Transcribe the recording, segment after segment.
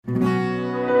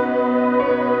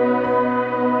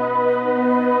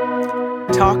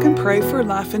Talk and Pray for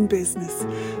Life and Business,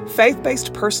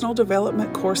 faith-based personal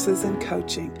development courses and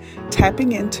coaching,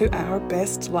 tapping into our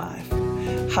best life.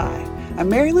 Hi, I'm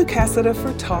Mary Lou Cassada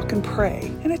for Talk and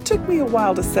Pray, and it took me a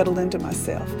while to settle into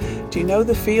myself. Do you know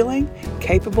the feeling?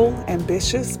 Capable,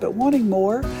 ambitious, but wanting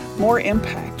more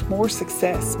impact, more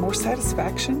success, more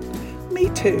satisfaction? Me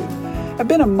too. I've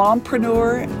been a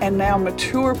mompreneur and now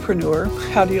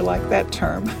maturepreneur. How do you like that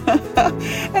term?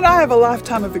 And I have a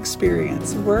lifetime of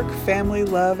experience, work, family,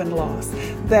 love, and loss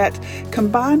that,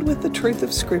 combined with the truth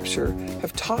of Scripture,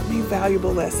 have taught me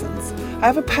valuable lessons. I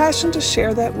have a passion to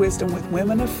share that wisdom with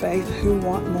women of faith who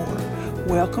want more.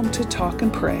 Welcome to Talk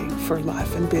and Pray for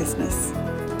Life and Business.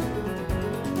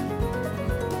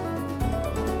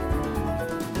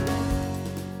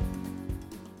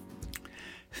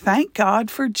 Thank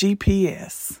God for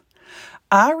GPS.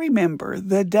 I remember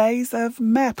the days of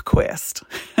MapQuest.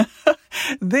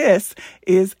 This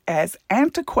is as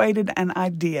antiquated an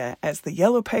idea as the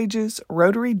Yellow Pages,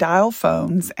 rotary dial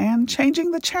phones, and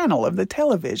changing the channel of the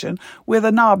television with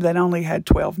a knob that only had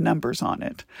 12 numbers on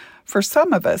it. For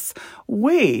some of us,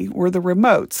 we were the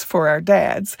remotes for our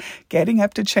dads, getting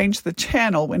up to change the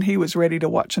channel when he was ready to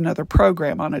watch another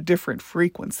program on a different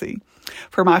frequency.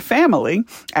 For my family,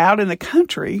 out in the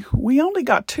country, we only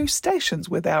got 2 stations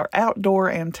with our outdoor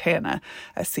antenna,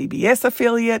 a CBS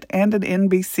affiliate and an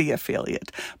NBC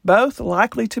affiliate, both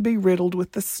likely to be riddled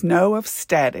with the snow of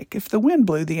static if the wind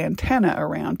blew the antenna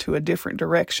around to a different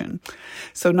direction.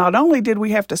 So not only did we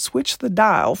have to switch the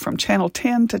dial from channel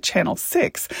 10 to channel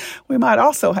 6, we might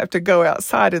also have to go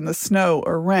outside in the snow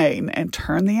or rain and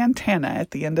turn the antenna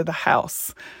at the end of the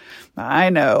house. I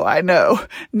know.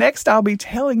 Next, I'll be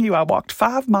telling you I walked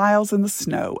 5 miles in the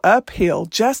snow uphill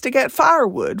just to get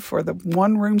firewood for the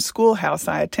one-room schoolhouse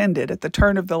I attended at the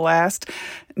turn of the last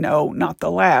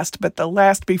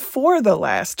before the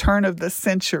last turn of the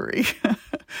century.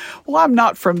 Well, I'm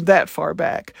not from that far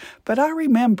back, but I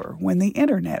remember when the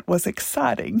internet was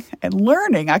exciting and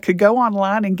learning I could go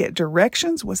online and get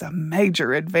directions was a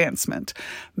major advancement.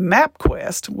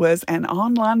 MapQuest was an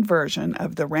online version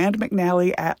of the Rand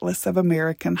McNally Atlas of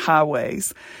American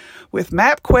Highways. With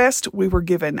MapQuest, we were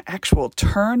given actual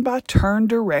turn-by-turn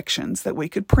directions that we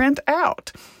could print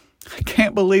out. I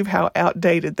can't believe how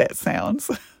outdated that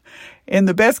sounds. In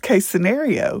the best-case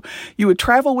scenario, you would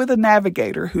travel with a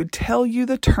navigator who'd tell you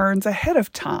the turns ahead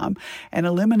of time and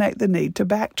eliminate the need to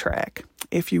backtrack.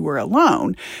 If you were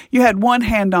alone, you had one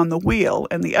hand on the wheel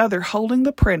and the other holding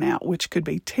the printout, which could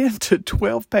be 10 to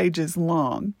 12 pages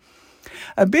long.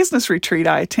 A business retreat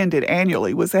I attended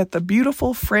annually was at the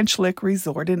beautiful French Lick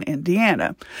Resort in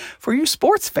Indiana. For you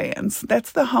sports fans,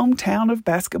 that's the hometown of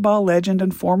basketball legend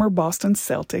and former Boston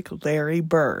Celtic Larry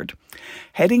Bird.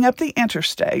 Heading up the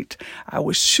interstate, I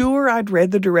was sure I'd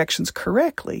read the directions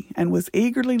correctly and was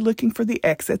eagerly looking for the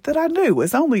exit that I knew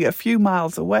was only a few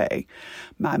miles away.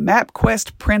 My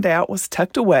MapQuest printout was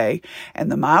tucked away,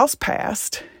 and the miles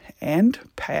passed,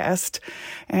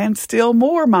 and still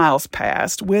more miles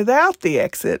passed without the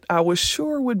exit I was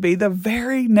sure would be the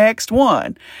very next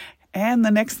one. And the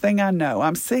next thing I know,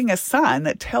 I'm seeing a sign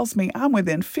that tells me I'm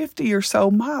within 50 or so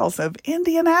miles of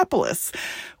Indianapolis,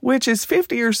 which is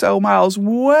 50 or so miles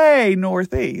way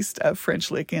northeast of French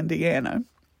Lick, Indiana.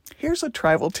 Here's a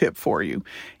travel tip for you.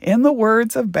 In the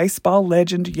words of baseball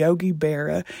legend Yogi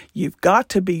Berra, you've got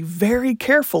to be very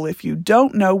careful if you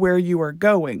don't know where you are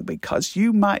going because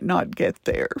you might not get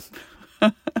there.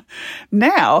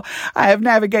 Now, I have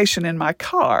navigation in my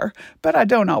car, but I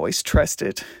don't always trust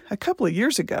it. A couple of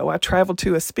years ago, I traveled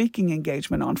to a speaking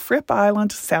engagement on Fripp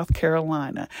Island, South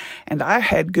Carolina, and I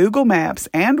had Google Maps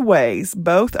and Waze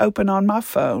both open on my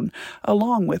phone,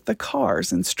 along with the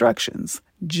car's instructions,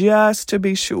 just to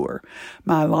be sure.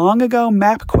 My long-ago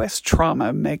MapQuest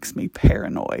trauma makes me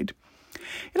paranoid.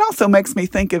 It also makes me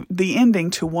think of the ending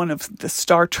to one of the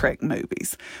Star Trek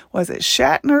movies. Was it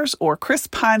Shatner's or Chris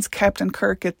Pine's Captain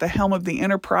Kirk at the helm of the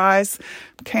Enterprise?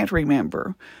 Can't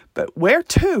remember. But where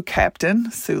to,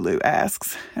 Captain? Sulu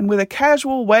asks. And with a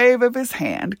casual wave of his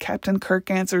hand, Captain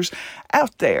Kirk answers,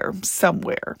 out there,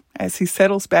 somewhere, as he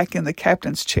settles back in the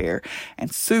captain's chair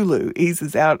and Sulu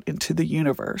eases out into the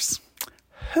universe.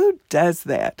 Who does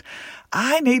that?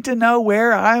 I need to know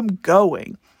where I'm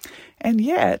going. And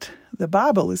yet, the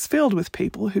Bible is filled with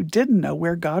people who didn't know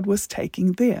where God was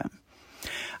taking them.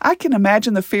 I can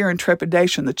imagine the fear and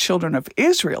trepidation the children of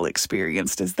Israel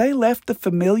experienced as they left the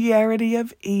familiarity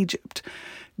of Egypt.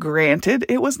 Granted,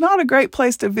 it was not a great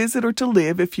place to visit or to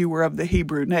live if you were of the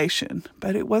Hebrew nation,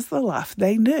 but it was the life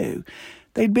they knew.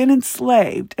 They'd been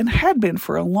enslaved and had been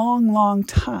for a long, long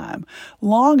time,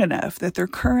 long enough that their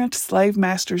current slave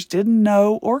masters didn't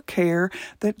know or care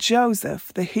that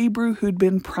Joseph, the Hebrew who'd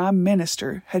been prime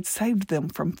minister, had saved them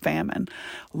from famine,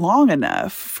 long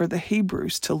enough for the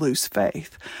Hebrews to lose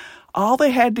faith. All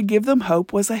they had to give them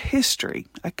hope was a history,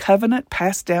 a covenant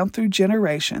passed down through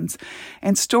generations,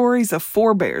 and stories of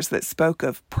forebears that spoke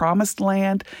of promised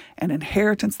land and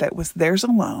inheritance that was theirs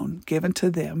alone, given to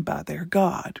them by their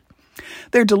God.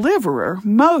 Their deliverer,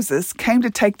 Moses, came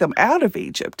to take them out of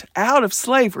Egypt, out of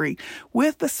slavery,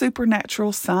 with the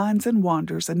supernatural signs and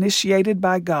wonders initiated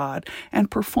by God and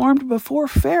performed before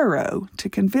Pharaoh to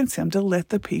convince him to let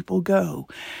the people go.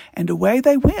 And away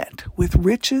they went, with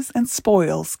riches and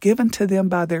spoils given to them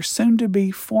by their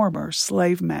soon-to-be former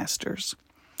slave masters.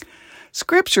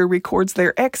 Scripture records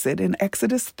their exit in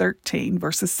Exodus 13,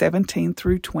 verses 17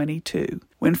 through 22.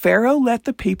 When Pharaoh let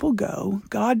the people go,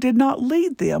 God did not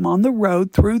lead them on the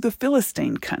road through the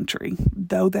Philistine country,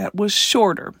 though that was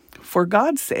shorter. For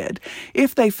God said,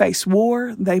 if they face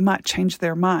war, they might change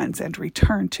their minds and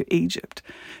return to Egypt.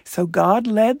 So God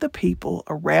led the people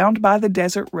around by the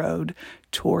desert road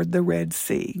toward the Red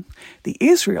Sea. The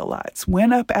Israelites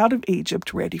went up out of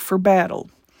Egypt ready for battle.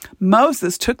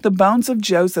 Moses took the bones of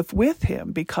Joseph with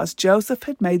him because Joseph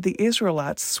had made the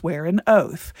Israelites swear an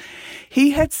oath.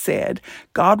 He had said,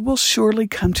 God will surely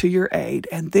come to your aid,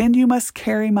 and then you must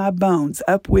carry my bones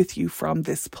up with you from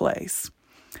this place.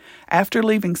 After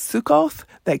leaving Sukkoth,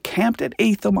 they camped at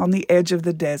Etham on the edge of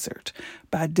the desert.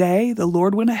 By day, the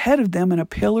Lord went ahead of them in a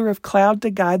pillar of cloud to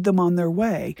guide them on their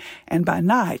way, and by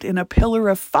night in a pillar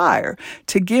of fire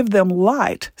to give them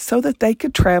light so that they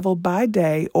could travel by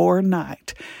day or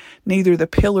night. Neither the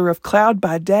pillar of cloud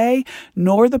by day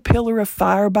nor the pillar of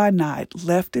fire by night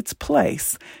left its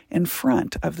place in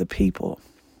front of the people.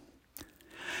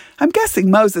 I'm guessing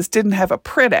Moses didn't have a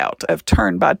printout of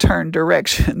turn-by-turn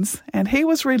directions, and he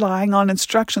was relying on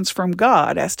instructions from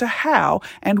God as to how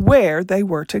and where they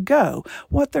were to go,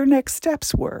 what their next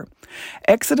steps were.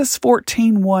 Exodus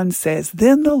 14:1 says,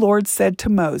 Then the Lord said to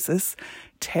Moses,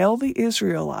 Tell the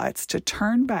Israelites to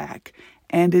turn back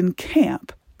and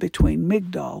encamp between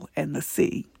Migdol and the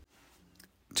sea.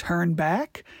 Turn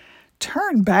back?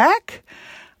 Turn back?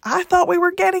 I thought we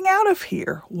were getting out of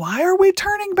here. Why are we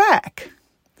turning back?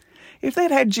 If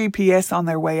they'd had GPS on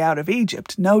their way out of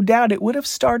Egypt, no doubt it would have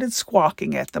started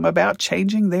squawking at them about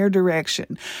changing their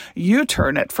direction.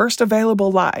 U-turn at first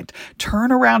available light.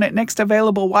 Turn around at next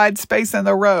available wide space in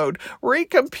the road.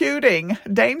 Recomputing.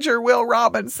 Danger, Will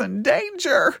Robinson.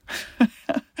 Danger.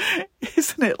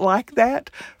 Isn't it like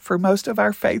that for most of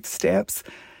our faith steps?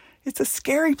 It's a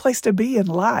scary place to be in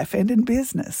life and in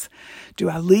business. Do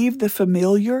I leave the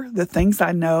familiar, the things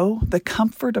I know, the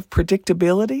comfort of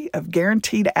predictability, of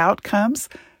guaranteed outcomes,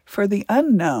 for the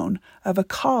unknown of a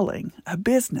calling, a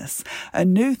business, a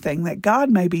new thing that God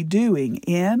may be doing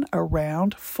in,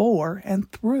 around, for,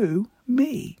 and through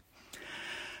me?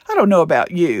 I don't know about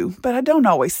you, but I don't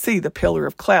always see the pillar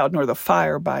of cloud nor the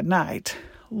fire by night.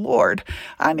 Lord,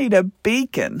 I need a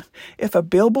beacon. If a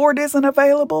billboard isn't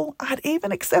available, I'd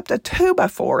even accept a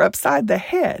 2x4 upside the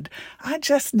head. I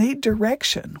just need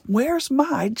direction. Where's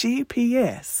my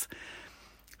GPS?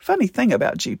 Funny thing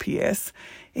about GPS,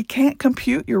 it can't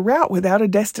compute your route without a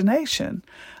destination.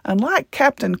 Unlike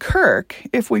Captain Kirk,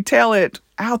 if we tell it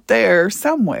out there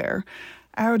somewhere,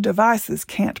 our devices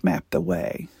can't map the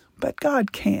way. But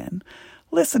God can.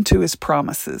 Listen to his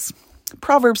promises.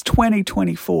 Proverbs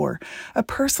 20:24, a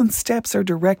person's steps are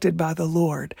directed by the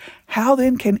Lord. How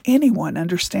then can anyone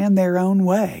understand their own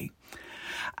way?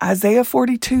 Isaiah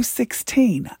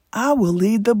 42:16, I will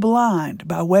lead the blind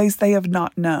by ways they have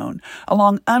not known.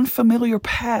 Along unfamiliar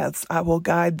paths I will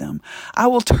guide them. I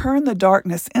will turn the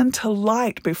darkness into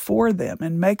light before them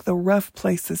and make the rough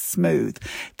places smooth.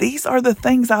 These are the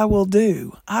things I will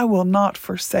do. I will not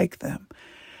forsake them.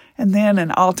 And then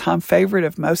an all-time favorite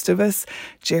of most of us,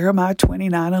 Jeremiah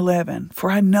 29:11. For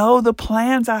I know the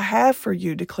plans I have for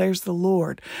you, declares the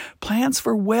Lord. Plans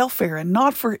for welfare and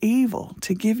not for evil,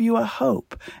 to give you a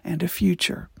hope and a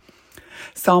future.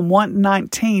 Psalm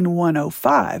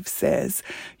 119:105 says,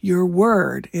 Your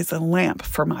word is a lamp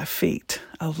for my feet,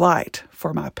 a light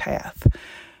for my path.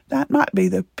 That might be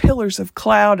the pillars of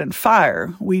cloud and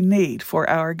fire we need for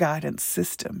our guidance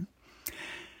system.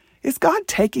 Is God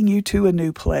taking you to a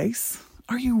new place?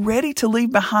 Are you ready to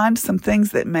leave behind some things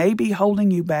that may be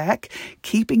holding you back,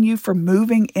 keeping you from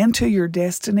moving into your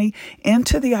destiny,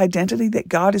 into the identity that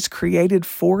God has created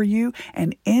for you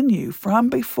and in you from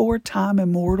before time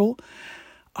immortal?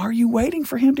 Are you waiting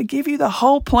for him to give you the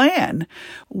whole plan?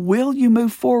 Will you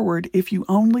move forward if you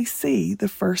only see the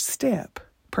first step?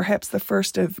 perhaps the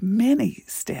first of many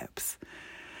steps.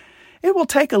 It will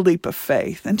take a leap of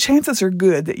faith, and chances are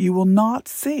good that you will not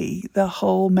see the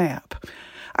whole map.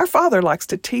 Our Father likes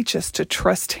to teach us to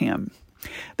trust Him.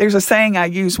 There's a saying I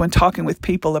use when talking with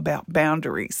people about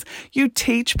boundaries. You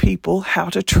teach people how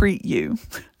to treat you.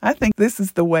 I think this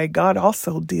is the way God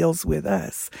also deals with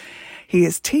us. He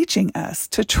is teaching us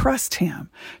to trust Him,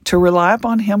 to rely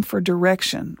upon Him for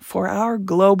direction, for our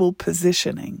global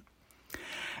positioning.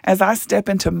 As I step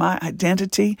into my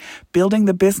identity, building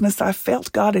the business I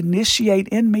felt God initiate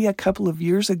in me a couple of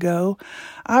years ago,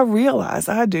 I realize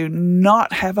I do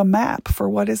not have a map for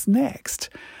what is next.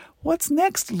 What's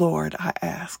next, Lord? I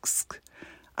ask.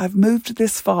 I've moved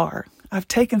this far. I've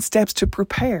taken steps to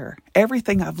prepare.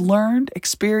 Everything I've learned,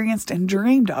 experienced, and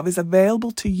dreamed of is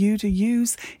available to you to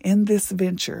use in this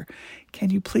venture. Can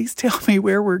you please tell me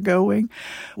where we're going?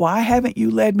 Why haven't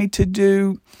you led me to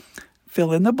do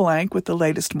fill in the blank with the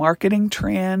latest marketing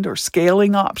trend or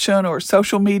scaling option or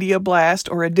social media blast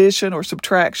or addition or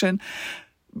subtraction?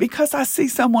 Because I see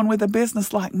someone with a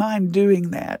business like mine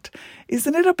doing that.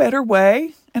 Isn't it a better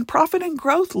way? And profit and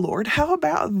growth, Lord, how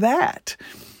about that?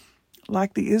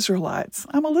 Like the Israelites,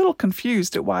 I'm a little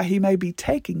confused at why He may be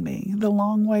taking me the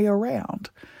long way around.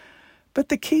 But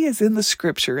the key is in the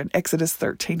scripture in Exodus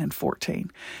 13 and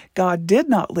 14. God did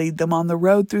not lead them on the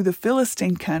road through the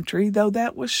Philistine country, though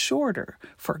that was shorter.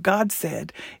 For God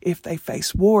said, if they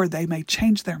face war, they may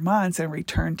change their minds and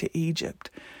return to Egypt.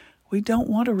 We don't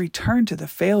want to return to the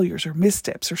failures or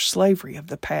missteps or slavery of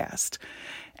the past.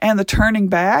 And the turning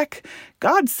back,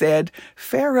 God said,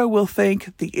 Pharaoh will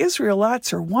think the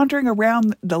Israelites are wandering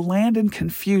around the land in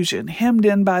confusion, hemmed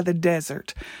in by the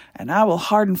desert. And I will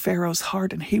harden Pharaoh's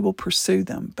heart, and he will pursue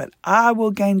them. But I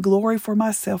will gain glory for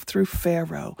myself through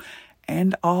Pharaoh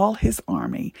and all his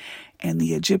army, and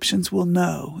the Egyptians will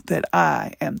know that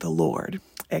I am the Lord.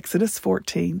 Exodus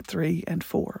 14, 3 and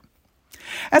 4.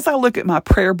 As I look at my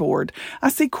prayer board, I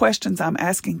see questions I'm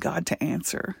asking God to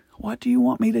answer. What do you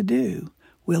want me to do?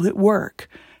 Will it work?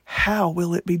 How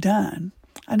will it be done?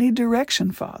 I need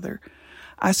direction, Father.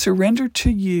 I surrender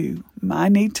to you my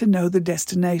need to know the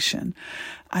destination.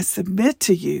 I submit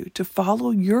to you to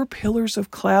follow your pillars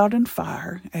of cloud and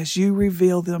fire as you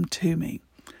reveal them to me.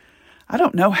 I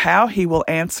don't know how He will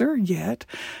answer yet,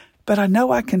 but I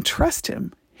know I can trust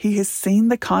Him. He has seen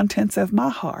the contents of my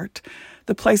heart,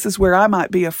 the places where I might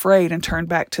be afraid and turn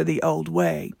back to the old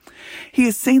way. He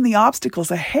has seen the obstacles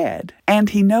ahead, and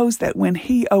He knows that when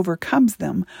He overcomes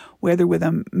them, whether with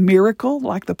a miracle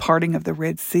like the parting of the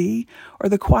Red Sea or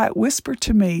the quiet whisper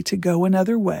to me to go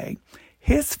another way,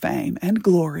 His fame and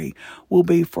glory will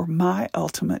be for my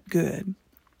ultimate good.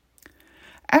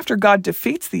 After God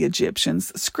defeats the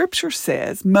Egyptians, Scripture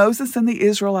says Moses and the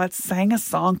Israelites sang a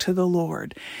song to the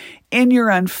Lord. In your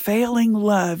unfailing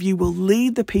love, you will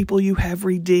lead the people you have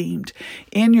redeemed.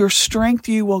 In your strength,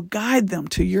 you will guide them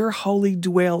to your holy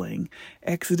dwelling.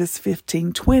 Exodus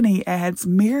 15:20 adds,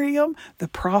 Miriam, the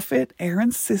prophet,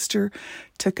 Aaron's sister,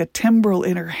 took a timbrel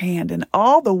in her hand, and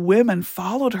all the women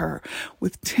followed her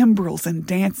with timbrels and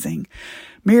dancing.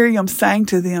 Miriam sang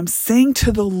to them, Sing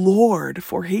to the Lord,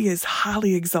 for He is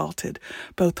highly exalted.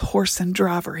 Both horse and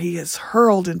driver He is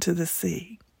hurled into the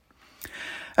sea.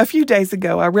 A few days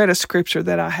ago, I read a scripture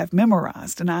that I have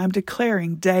memorized, and I am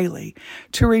declaring daily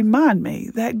to remind me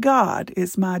that God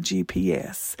is my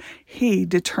GPS. He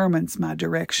determines my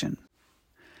direction.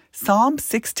 Psalm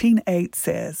 16:8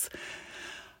 says,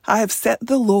 I have set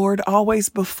the Lord always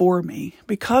before me.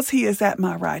 Because He is at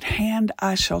my right hand,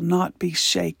 I shall not be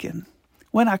shaken.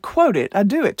 When I quote it, I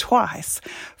do it twice.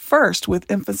 First, with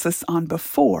emphasis on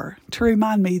before, to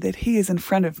remind me that He is in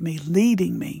front of me,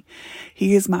 leading me.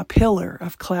 He is my pillar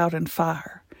of cloud and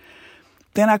fire.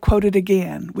 Then I quote it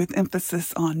again with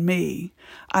emphasis on me.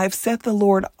 I have set the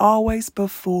Lord always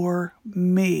before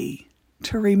me,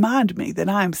 to remind me that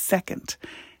I am second,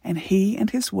 and He and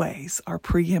His ways are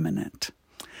preeminent.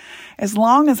 As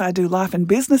long as I do life and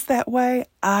business that way,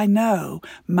 I know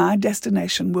my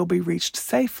destination will be reached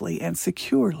safely and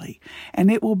securely, and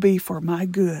it will be for my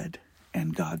good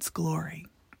and God's glory.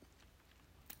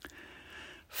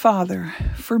 Father,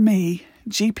 for me,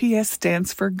 GPS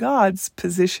stands for God's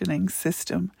positioning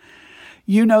system.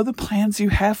 You know the plans you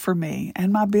have for me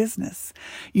and my business.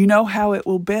 You know how it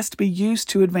will best be used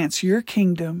to advance your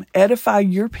kingdom, edify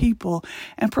your people,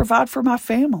 and provide for my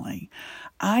family.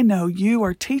 I know you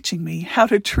are teaching me how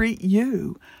to treat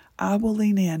you. I will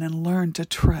lean in and learn to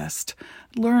trust,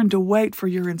 learn to wait for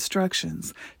your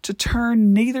instructions, to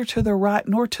turn neither to the right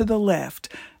nor to the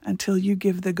left until you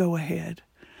give the go-ahead.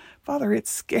 Father, it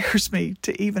scares me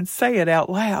to even say it out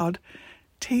loud.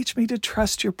 Teach me to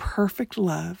trust your perfect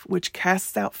love, which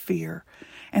casts out fear,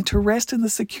 and to rest in the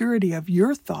security of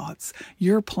your thoughts,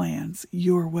 your plans,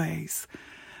 your ways.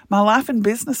 My life and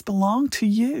business belong to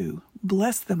you.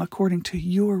 Bless them according to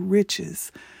your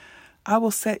riches. I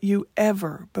will set you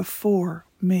ever before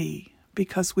me,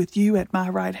 because with you at my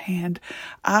right hand,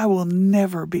 I will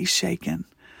never be shaken.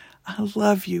 I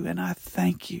love you and I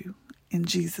thank you. In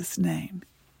Jesus' name,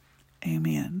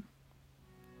 amen.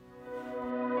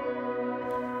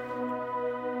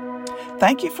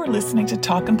 Thank you for listening to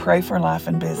Talk and Pray for Life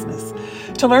and Business.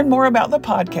 To learn more about the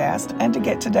podcast and to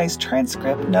get today's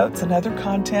transcript, notes, and other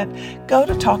content, go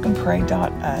to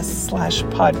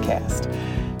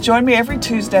talkandpray.us/podcast. Join me every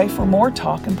Tuesday for more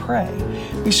Talk and Pray.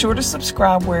 Be sure to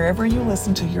subscribe wherever you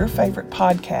listen to your favorite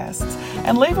podcasts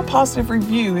and leave a positive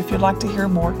review if you'd like to hear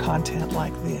more content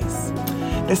like this.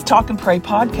 This Talk and Pray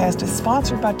podcast is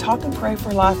sponsored by Talk and Pray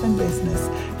for Life and Business,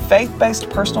 faith-based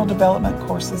personal development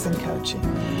courses and coaching.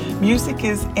 Music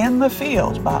is In the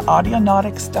Field by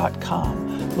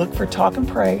Audionautics.com. Look for Talk and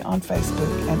Pray on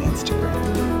Facebook and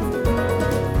Instagram.